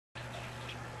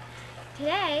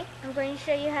today I'm going to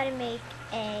show you how to make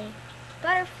a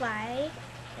butterfly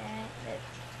that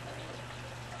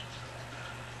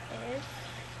is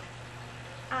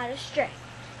out of string.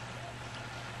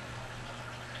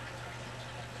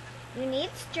 You need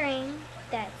string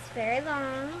that's very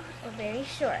long or very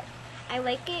short. I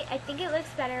think it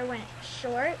looks better when it's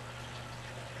short,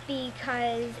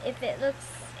 because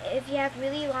if you have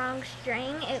really long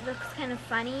string, it looks kind of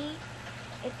funny.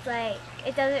 It's like,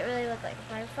 it doesn't really look like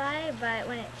a butterfly, but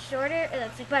when it's shorter, it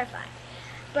looks like a butterfly.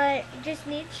 But you just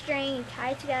need string, you tie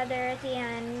it together at the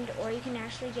end, or you can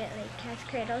actually get like cat's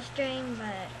cradle string,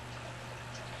 but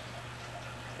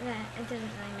it doesn't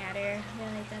really matter,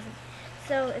 really it doesn't.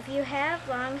 So if you have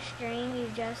long string, you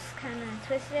just kind of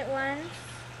twist it once,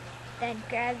 then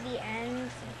grab the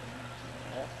ends,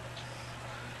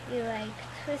 you like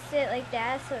twist it like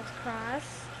that so it's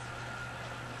crossed.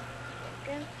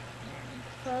 Good.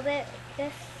 Fold it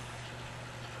this,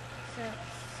 so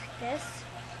it's like this.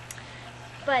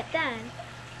 But then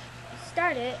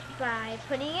start it by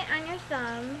putting it on your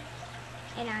thumb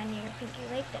and on your pinky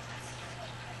like this.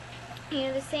 You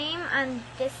do the same on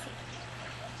this.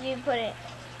 You put it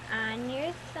on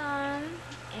your thumb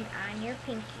and on your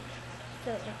pinky,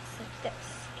 so it looks like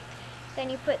this.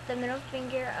 Then you put the middle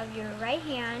finger of your right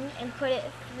hand and put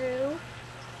it through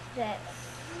this.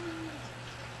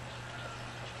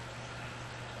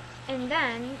 And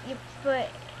then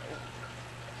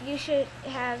you should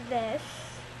have this.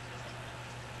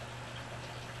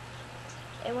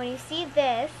 And when you see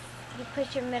this, you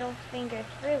put your middle finger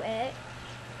through it,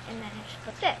 and then it should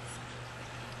look this.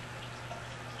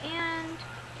 And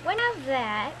when you have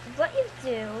that, what you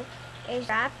do is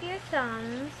wrap your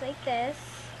thumbs like this,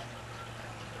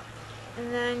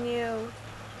 and then you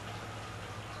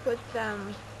put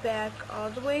them back all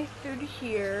the way through to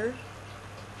here,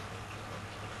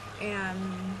 and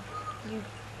you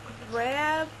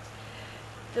grab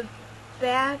the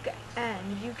back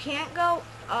end. You can't go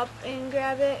up and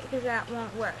grab it because that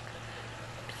won't work.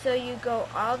 So you go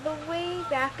all the way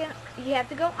back, and you have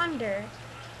to go under.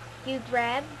 You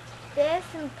grab this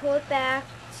and pull it back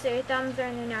so your thumbs are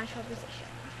in their natural position.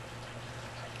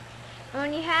 And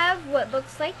when you have what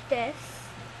looks like this,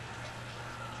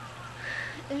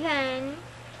 then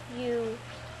you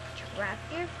drop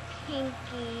your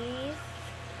pinkies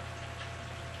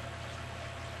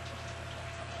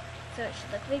so it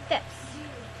should look like this.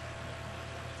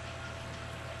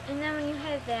 And then when you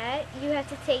have that, you have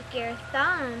to take your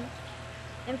thumb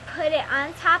and put it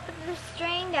on top of the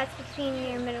string that's between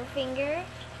your middle finger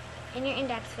and your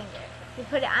index finger. You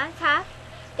put it on top,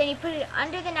 then you put it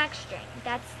under the next string.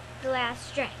 That's the last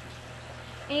string.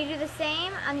 And you do the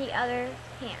same on the other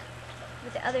hand,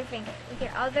 with the other finger, with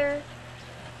your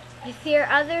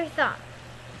other thumb.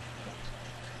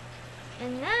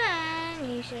 And then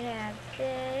you should have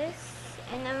this.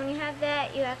 And then when you have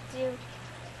that, you have to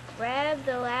grab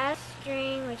the last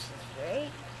string, which is right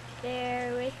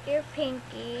there, with your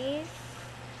pinkies,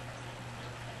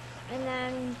 and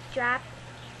then drop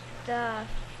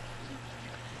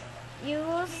you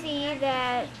will see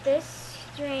that this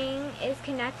string is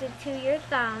connected to your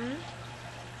thumb,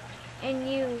 and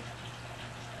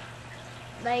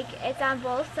it's on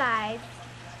both sides.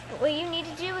 But what you need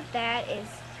to do with that is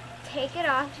take it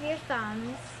off your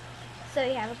thumbs so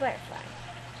you have a butterfly.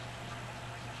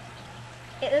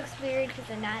 It looks weird because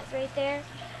the knot's right there.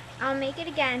 I'll make it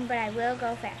again, but I will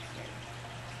go faster.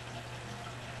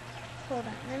 Hold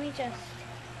on, let me just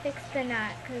fix the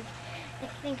knot because I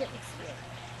think it looks weird.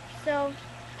 So,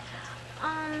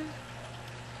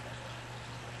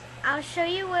 I'll show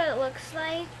you what it looks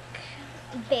like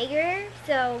bigger.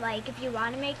 So, like, if you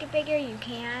want to make it bigger, you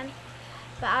can.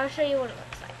 But I'll show you what it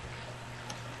looks like.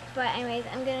 But anyways,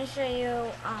 I'm gonna show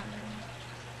you how to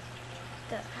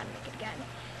make it again.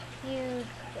 You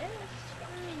this.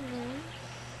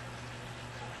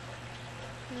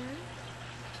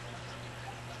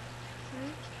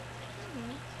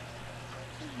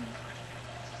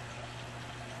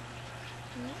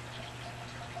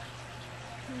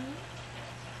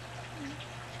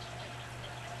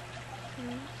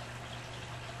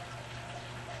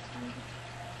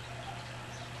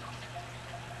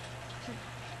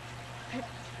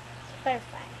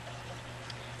 Butterfly.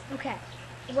 Okay,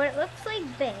 what it looks like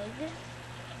big is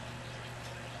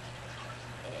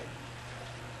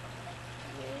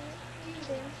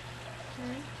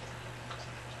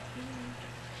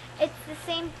it's the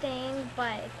same thing,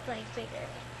 but it's like bigger.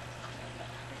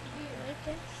 Like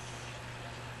this.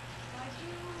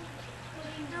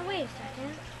 No, wait a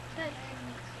second. That's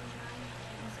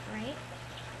right.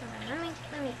 Hold on, let me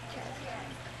try this again.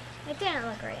 It didn't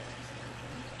look right.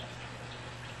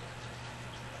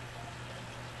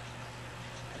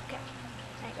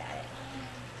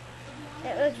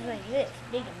 looks like this,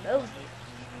 big emoji.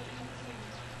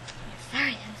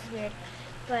 Sorry, that was weird.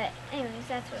 But anyways,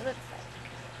 that's what it looks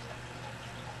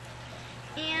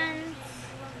like. And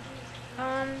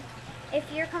if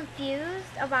you're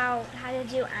confused about how to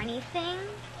do anything,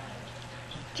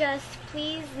 just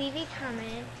please leave a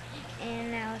comment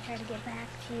and I'll try to get back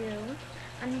to you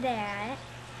on that.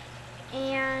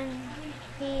 And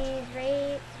please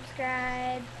rate,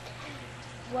 subscribe,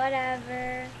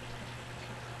 whatever,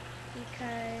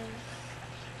 because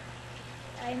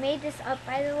I made this up,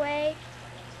 by the way,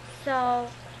 so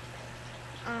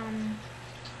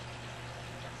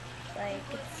like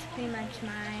it's pretty much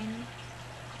mine.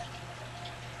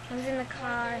 I was in the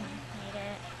car and made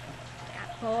it,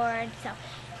 got bored, so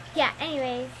yeah,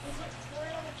 anyways,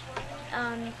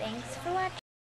 thanks for watching.